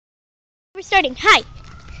We're starting. Hi.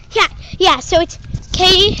 Yeah. So it's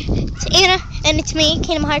Katie, it's Anna, and it's me,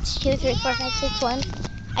 Kingdom Hearts 2, 3, 4, 5, 6, 1.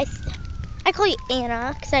 I call you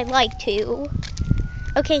Anna because I like to.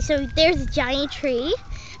 Okay, so there's a giant tree,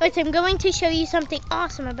 which I'm going to show you something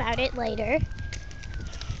awesome about it later.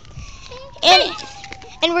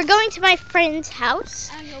 And we're going to my friend's house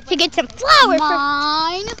to get some flour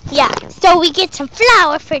so we get some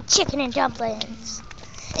flour for chicken and dumplings.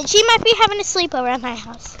 And she might be having a sleepover at my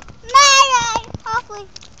house. Hopefully.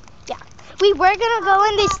 Yeah. We were gonna go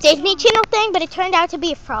in this Disney Channel thing, but it turned out to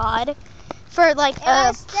be a fraud for like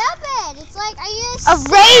was stupid. It's like, are you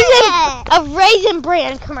a Raisin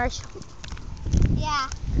Bran commercial. Yeah.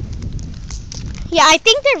 Yeah, I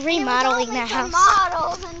think they're remodeling that house.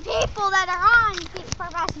 Models and people that are on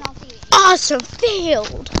professional TV. Awesome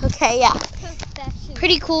field. Okay, yeah.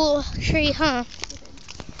 Pretty cool tree, huh?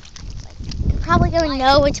 You're probably gonna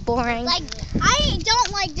know it's boring. Like, I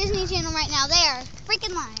don't like Disney Channel right now. They are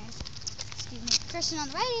freaking liars. Excuse me, Christian on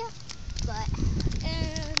the radio. But,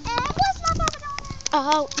 what's my papa doing?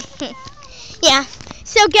 Oh, yeah.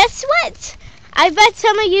 So guess what? I bet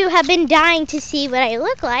some of you have been dying to see what I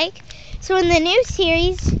look like. So in the new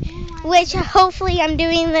series, which hopefully I'm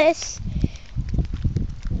doing this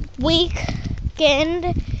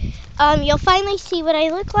weekend, you'll finally see what I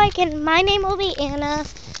look like, and my name will be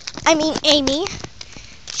Amy.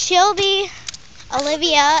 She'll be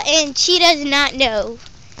Olivia, and she does not know.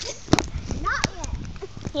 Not yet.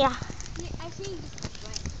 Yeah. I think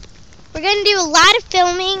We're going to do a lot of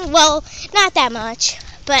filming. Well, not that much,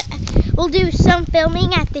 but we'll do some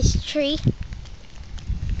filming at this tree.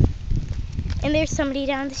 And there's somebody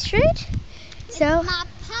down the street. So, my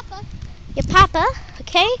papa. Your papa,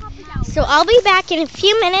 okay? So I'll be back in a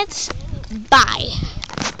few minutes. Bye.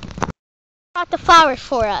 Brought the flowers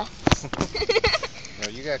for us. Well,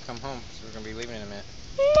 you gotta come home, so we're gonna be leaving in a minute.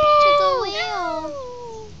 No.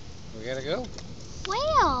 We gotta go.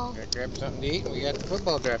 Well. We gotta grab something to eat. We got the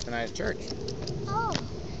football draft tonight at church. Oh.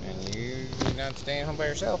 And you're not staying home by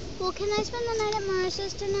yourself. Well, can I spend the night at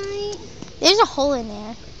Marissa's tonight? There's a hole in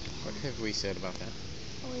there. What have we said about that?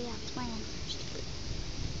 Oh, yeah, plan first.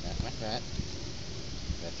 That's my cat.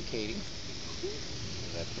 That's the Katie.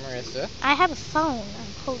 That's Marissa. I have a phone.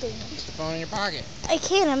 I'm holding it. Put the phone in your pocket. I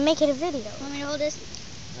can't. I'm making a video. Want me to hold this?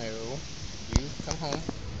 No. You come home.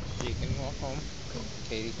 She can walk home.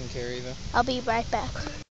 Katie can carry the... I'll be right back.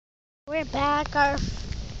 We're back. Our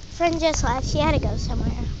friend just left. She had to go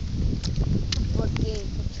somewhere.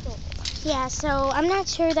 Yeah, so I'm not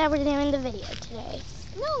sure that we're doing the video today.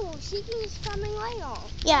 No, she's coming later.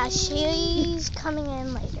 Yeah, she's coming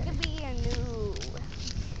in later. It'll be a new.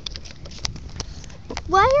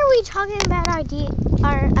 Why are we talking about our ideas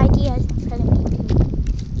for the YouTube?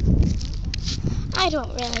 I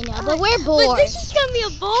don't really know, but we're bored. But this is gonna be a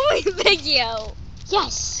boring video.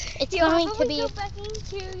 Yes, it's going to be. Go back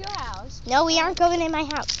into your house. No, we aren't going in my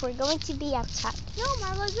house. We're going to be outside. No,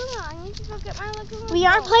 my Laguna. I need to go get my Laguna. We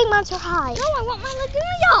aren't playing Monster High. No, I want my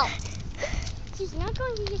Laguna. She's not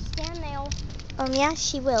going to just stand there. Yeah,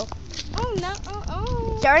 she will. Oh, no.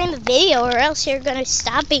 Oh. During the video, or else you're going to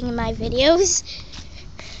stop being in my videos.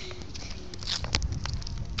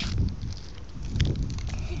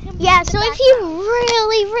 Yeah, so if you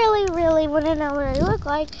really want to know what I look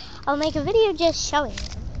like, I'll make a video just showing you.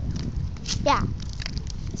 Yeah.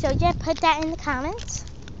 So just put that in the comments.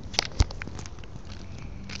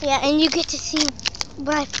 Yeah, and you get to see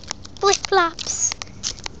my flip-flops.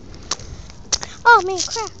 Oh, man,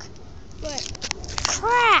 crack. What?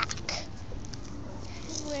 Crack.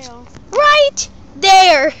 Well. Right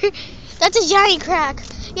there. That's a giant crack.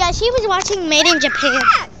 Yeah, she was watching Made in Japan.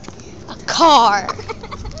 A car.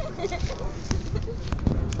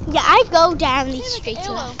 Yeah, I go down these streets.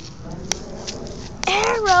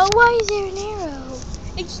 Arrow? Why is there an arrow?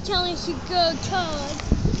 It's telling us to go to.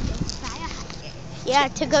 Yeah,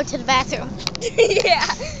 to go to the bathroom. Yeah,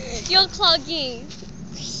 you're clogging.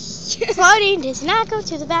 Claudine does not go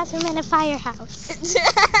to the bathroom in a firehouse.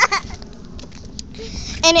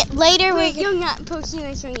 And later Wait, you're not posting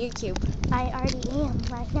this on YouTube. I already am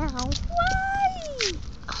right now. Why?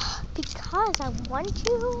 Because I want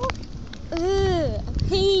to. I'm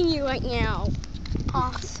hating you right now.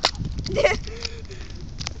 Awesome.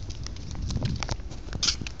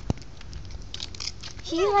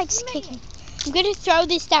 She likes kicking. I'm gonna throw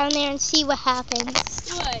this down there and see what happens.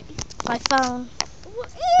 What? My phone.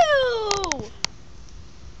 Ew!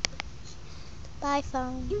 Bye,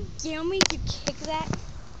 phone. You dare me to kick that?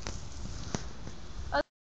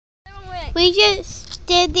 We just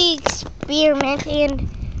did the experiment and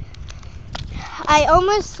I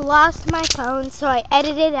almost lost my phone, so I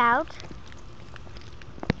edited out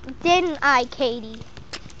Didn't I, Katie?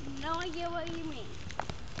 No idea what you mean.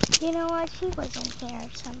 You know what? She wasn't here or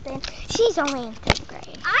something. She's only in 3rd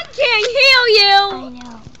grade. I can't hear you. I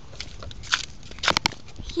know.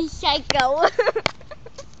 She's psycho.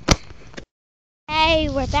 Hey,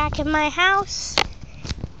 we're back in my house.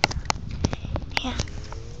 Yeah.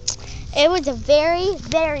 It was a very,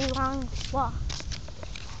 very long walk.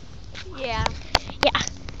 Yeah. Yeah.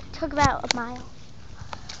 Took about a mile.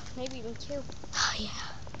 Maybe even 2. Oh, yeah.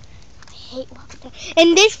 I hate walking there.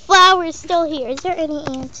 And this flower is still here. Is there any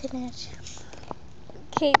ants in it?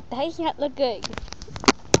 Okay, that does not look good.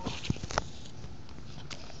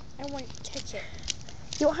 I want to touch it.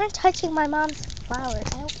 You aren't touching my mom's flowers. I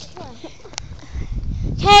don't care.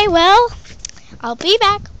 Okay, well, I'll be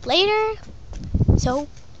back later. So,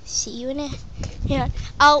 see you in a... Yeah,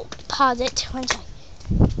 I'll pause it one second.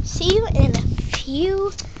 See you in a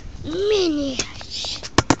few minutes.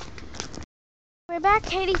 We're back.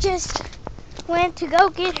 Katie just went to go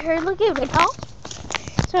get her lagoon doll.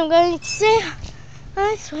 So I'm going to sit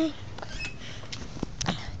on the swing.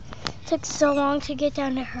 Took so long to get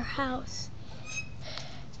down to her house.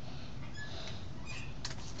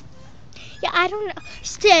 Yeah, I don't know.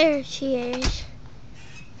 There she is.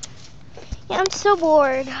 Yeah, I'm so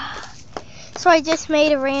bored. So I just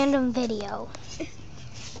made a random video.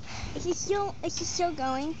 Is she still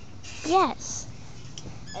going? Yes.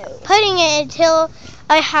 Oh. Putting it until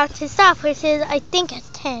I have to stop, which is I think at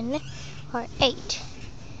 10 or 8.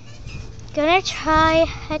 Gonna try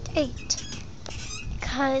at 8.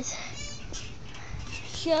 Because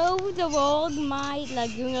Show the world my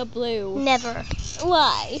Laguna Blue. never.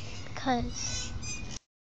 Why? Because.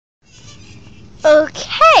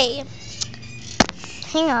 Okay.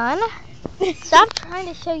 Hang on. Stop trying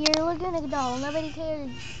to show your Laguna doll. Nobody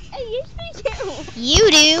cares. Yes, I do.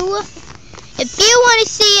 You do. If you want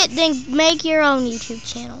to see it, then make your own YouTube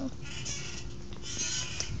channel.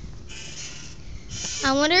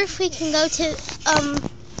 I wonder if we can go to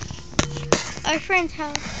our friend's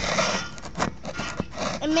house.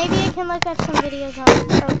 And maybe I can look up some videos on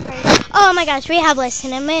it. Oh my gosh, we have less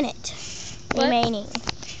than a minute remaining.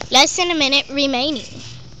 Less than a minute remaining.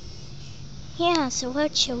 Yeah, so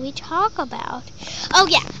what should we talk about? Oh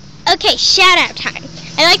yeah. Okay, shout out time.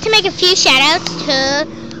 I like to make a few shout outs to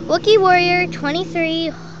Wookie Warrior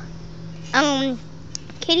 23,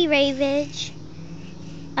 Katie Ravage,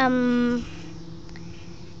 and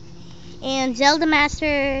Zelda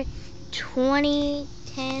Master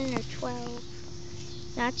 2010 or 12.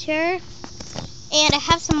 Not sure. And I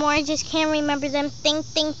have some more, I just can't remember them. Think.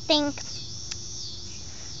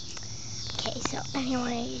 Okay, so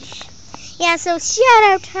anyways. Yeah, so shout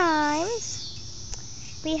out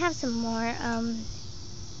times. We have some more,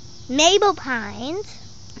 Maple Pines.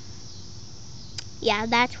 Yeah,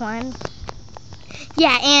 that's one.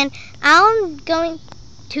 Yeah, and I'm going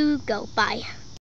to go. Bye.